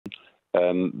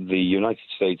the United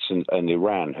States and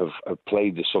Iran have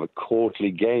played this sort of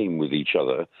courtly game with each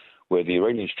other, where the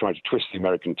Iranians try to twist the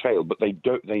American tail, but they've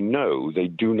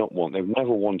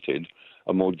never wanted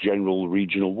a more general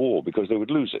regional war because they would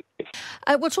lose it.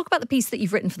 We'll talk about the piece that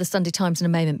you've written for the Sunday Times in a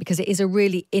moment, because it is a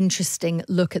really interesting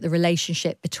look at the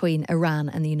relationship between Iran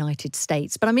and the United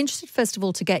States. But I'm interested, first of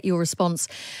all, to get your response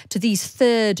to these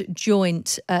third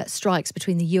joint strikes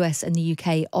between the US and the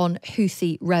UK on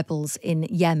Houthi rebels in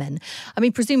Yemen. I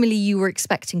mean, presumably you were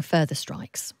expecting further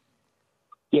strikes.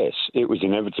 Yes, it was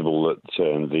inevitable that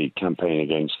the campaign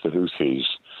against the Houthis'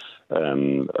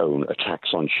 own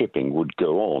attacks on shipping would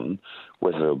go on.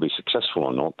 Whether they'll be successful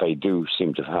or not, they do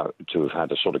seem to have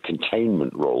had a sort of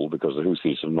containment role, because the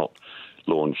Houthis have not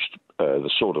launched the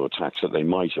sort of attacks that they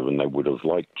might have and they would have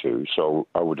liked to. So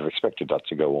I would have expected that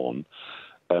to go on.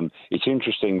 It's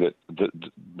interesting that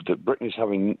Britain is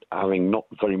having not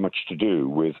very much to do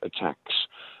with attacks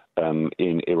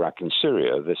in Iraq and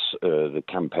Syria. The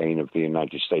campaign of the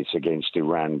United States against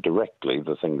Iran directly,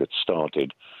 the thing that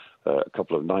started a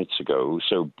couple of nights ago.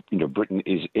 So, Britain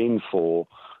is in for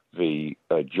the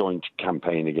joint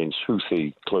campaign against the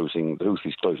Houthis closing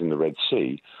the Red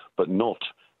Sea, but not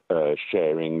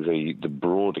sharing the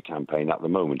broader campaign at the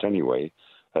moment anyway,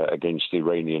 against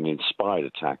Iranian-inspired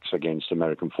attacks against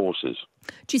American forces.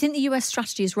 Do you think the US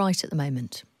strategy is right at the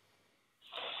moment?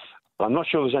 I'm not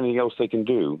sure there's anything else they can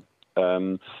do.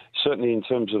 Certainly in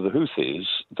terms of the Houthis,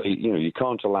 you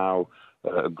can't allow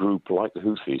a group like the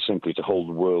Houthis simply to hold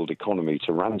the world economy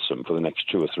to ransom for the next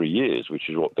 2 or 3 years, which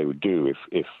is what they would do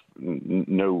if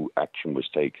no action was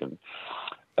taken.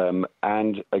 In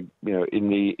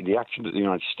the action that the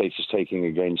United States is taking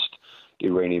against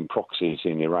Iranian proxies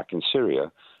in Iraq and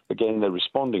Syria, again, they're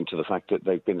responding to the fact that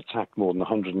they've been attacked more than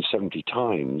 170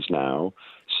 times now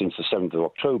since the 7th of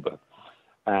October.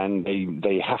 And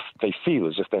they feel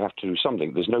as if they have to do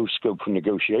something. There's no scope for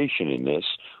negotiation in this,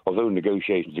 although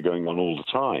negotiations are going on all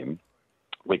the time.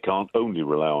 They can't only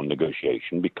rely on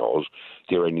negotiation, because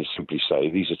the Iranians simply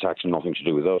say these attacks have nothing to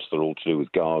do with us, they're all to do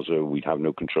with Gaza, we'd have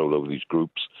no control over these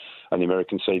groups. And the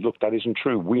Americans say, look, that isn't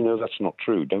true. We know that's not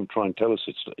true. Don't try and tell us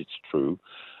it's true.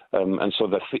 And so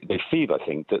they feel, I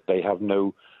think, that they have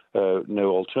no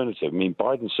alternative. I mean,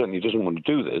 Biden certainly doesn't want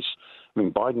to do this. I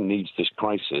mean, Biden needs this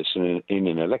crisis in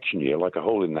an election year like a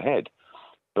hole in the head,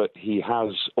 but he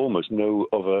has almost no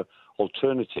other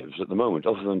alternatives at the moment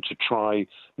other than to try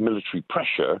military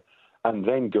pressure and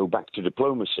then go back to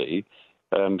diplomacy.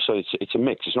 So it's a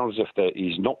mix. It's not as if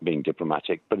he's not being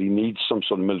diplomatic, but he needs some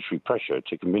sort of military pressure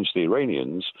to convince the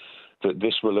Iranians that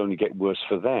this will only get worse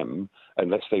for them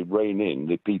unless they rein in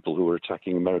the people who are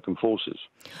attacking American forces.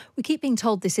 We keep being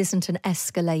told this isn't an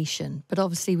escalation, but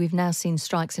obviously we've now seen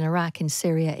strikes in Iraq, in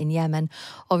Syria, in Yemen.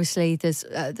 Obviously, there's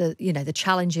the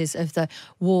challenges of the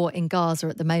war in Gaza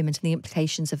at the moment and the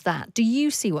implications of that. Do you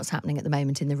see what's happening at the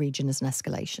moment in the region as an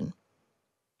escalation?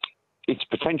 It's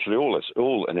potentially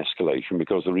all an escalation,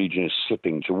 because the region is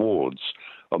slipping towards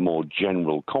a more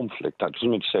general conflict. That doesn't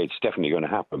mean to say it's definitely going to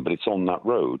happen, but it's on that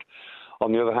road.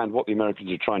 On the other hand, what the Americans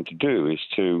are trying to do is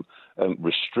to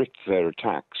restrict their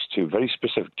attacks to very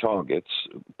specific targets,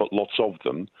 but lots of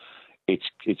them. It's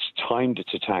timed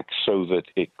its attacks so that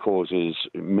it causes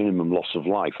minimum loss of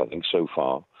life, I think, so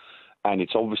far. And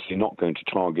it's obviously not going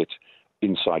to target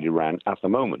inside Iran at the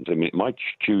moment. I mean, it might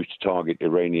choose to target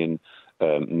Iranian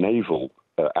naval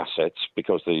assets,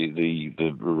 because the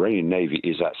Iranian Navy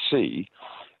is at sea.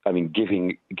 I mean,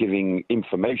 giving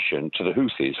information to the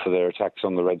Houthis for their attacks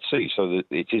on the Red Sea, so that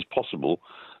it is possible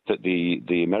that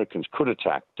the Americans could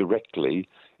attack directly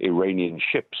Iranian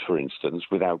ships, for instance,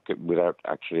 without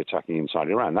actually attacking inside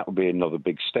Iran. That would be another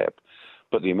big step.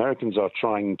 But the Americans are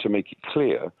trying to make it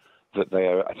clear that they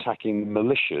are attacking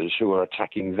militias who are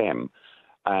attacking them.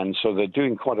 And so they're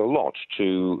doing quite a lot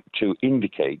to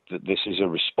indicate that this is a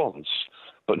response,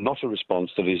 but not a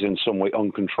response that is in some way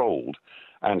uncontrolled.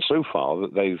 And so far,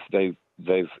 that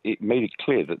they've made it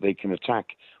clear that they can attack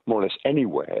more or less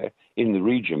anywhere in the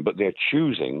region, but they're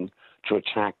choosing to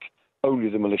attack only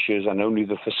the militias and only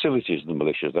the facilities of the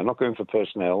militias. They're not going for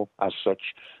personnel as such.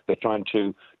 They're trying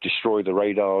to destroy the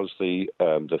radars, the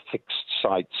fixed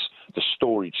sites, the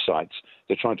storage sites.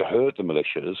 They're trying to hurt the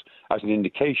militias as an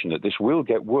indication that this will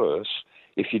get worse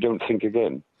if you don't think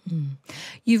again.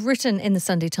 You've written in the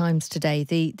Sunday Times today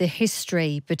the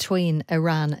history between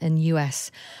Iran and US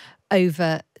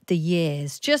over the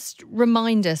years. Just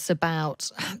remind us about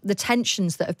the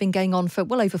tensions that have been going on for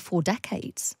well over 4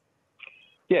 decades.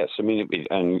 Yes, I mean,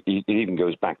 it even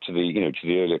goes back to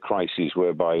the earlier crises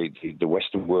whereby the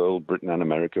Western world, Britain and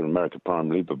America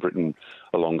primarily, but Britain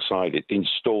alongside it,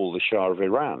 installed the Shah of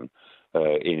Iran.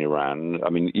 in Iran. I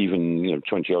mean, even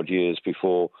 20 odd years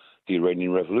before the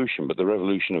Iranian Revolution. But the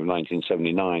revolution of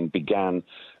 1979 began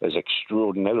as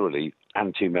extraordinarily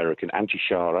anti-American,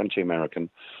 anti-Shah, anti-American.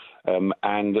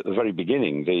 And at the very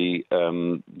beginning,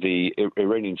 the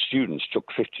Iranian students took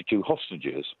 52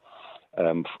 hostages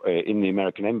in the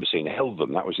American embassy and held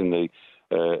them. That was in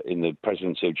the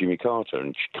presidency of Jimmy Carter.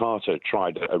 And Carter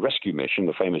tried a rescue mission,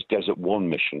 the famous Desert One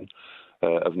mission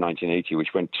of 1980,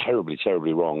 which went terribly,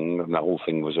 terribly wrong. And that whole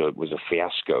thing was a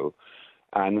fiasco.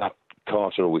 And that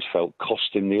Carter always felt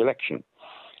cost him the election.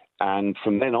 And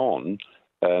from then on,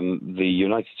 the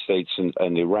United States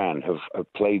and Iran have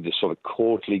played this sort of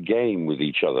courtly game with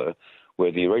each other,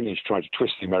 where the Iranians try to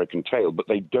twist the American tail, but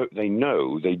they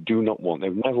know they do not want,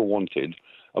 they've never wanted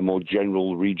a more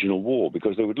general regional war,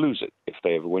 because they would lose it if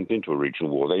they ever went into a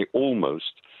regional war. They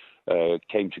almost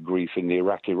came to grief in the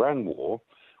Iraq-Iran war,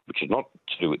 which is not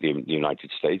to do with the United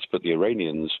States, but the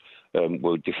Iranians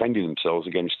were defending themselves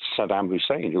against Saddam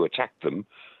Hussein, who attacked them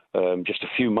just a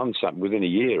few months within a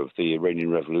year of the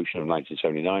Iranian Revolution of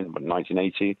 1979. But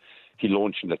 1980, he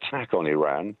launched an attack on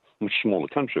Iran, much smaller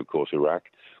country, of course, Iraq.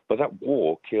 But that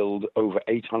war killed over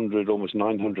 800, almost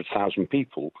 900,000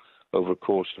 people over a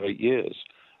course of 8 years.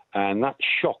 And that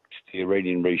shocked the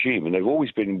Iranian regime. And they've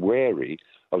always been wary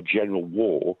of general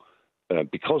war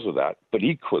because of that. But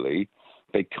equally,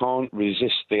 they can't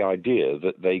resist the idea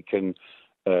that they can,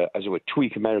 as it were,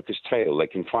 tweak America's tail. They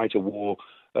can fight a war,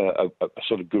 a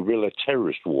sort of guerrilla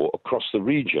terrorist war across the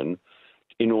region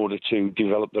in order to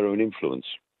develop their own influence.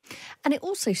 And it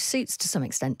also suits, to some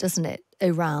extent, doesn't it,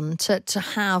 Iran, to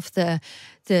have the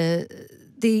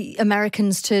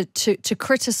Americans to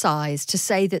criticise, to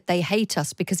say that they hate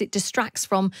us, because it distracts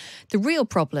from the real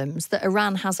problems that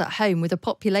Iran has at home, with a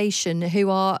population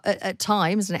who are at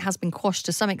times, and it has been quashed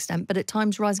to some extent, but at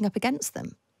times rising up against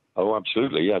them. Oh,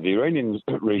 absolutely. Yeah, the Iranian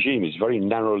regime is very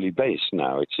narrowly based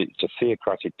now. It's a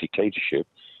theocratic dictatorship.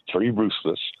 It's very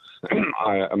ruthless.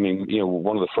 I mean,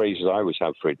 one of the phrases I always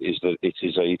have for it is that it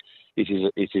is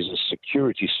a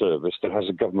security service that has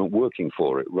a government working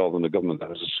for it, rather than a government that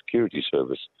has a security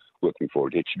service working for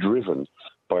it. It's driven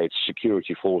by its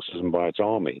security forces and by its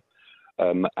army.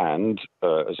 And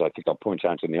as I think I'll point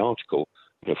out in the article,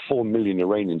 4 million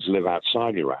Iranians live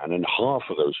outside Iran, and half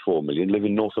of those 4 million live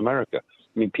in North America.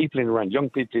 I mean, people in Iran,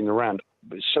 young people in Iran,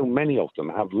 so many of them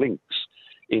have links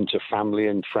into family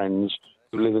and friends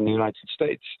who live in the United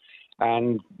States.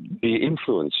 And the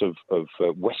influence of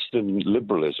Western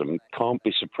liberalism can't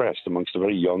be suppressed amongst a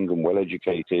very young and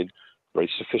well-educated, very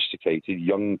sophisticated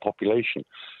young population.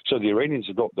 So the Iranians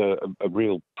have got a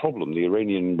real problem. The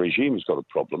Iranian regime has got a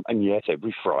problem. And yet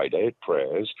every Friday at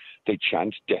prayers, they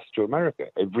chant death to America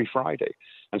every Friday.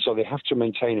 And so they have to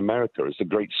maintain America as the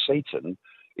great Satan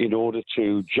in order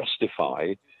to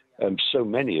justify so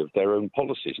many of their own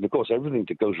policies. And of course, everything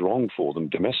that goes wrong for them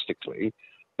domestically,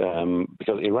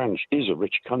 because Iran is a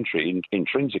rich country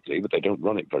intrinsically, but they don't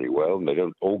run it very well and they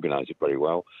don't organize it very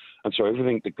well. And so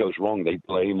everything that goes wrong, they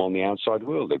blame on the outside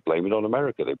world. They blame it on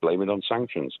America. They blame it on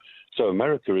sanctions. So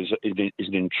America is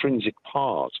an intrinsic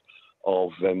part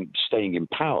of them staying in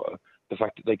power, the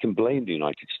fact that they can blame the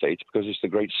United States because it's the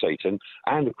great Satan.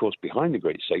 And, of course, behind the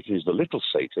great Satan is the little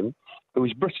Satan, who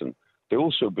is Britain. They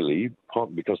also believe,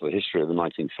 partly because of the history of the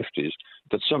 1950s,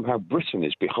 that somehow Britain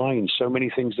is behind so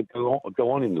many things that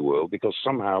go on in the world, because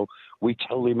somehow we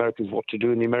tell the Americans what to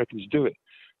do and the Americans do it.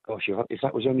 Gosh, if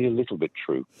that was only a little bit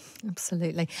true.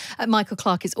 Absolutely. Michael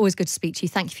Clarke, it's always good to speak to you.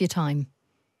 Thank you for your time.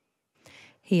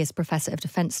 He is Professor of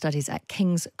Defence Studies at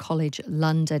King's College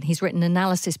London. He's written an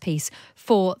analysis piece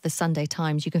for the Sunday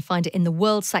Times. You can find it in the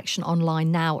World section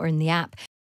online now or in the app.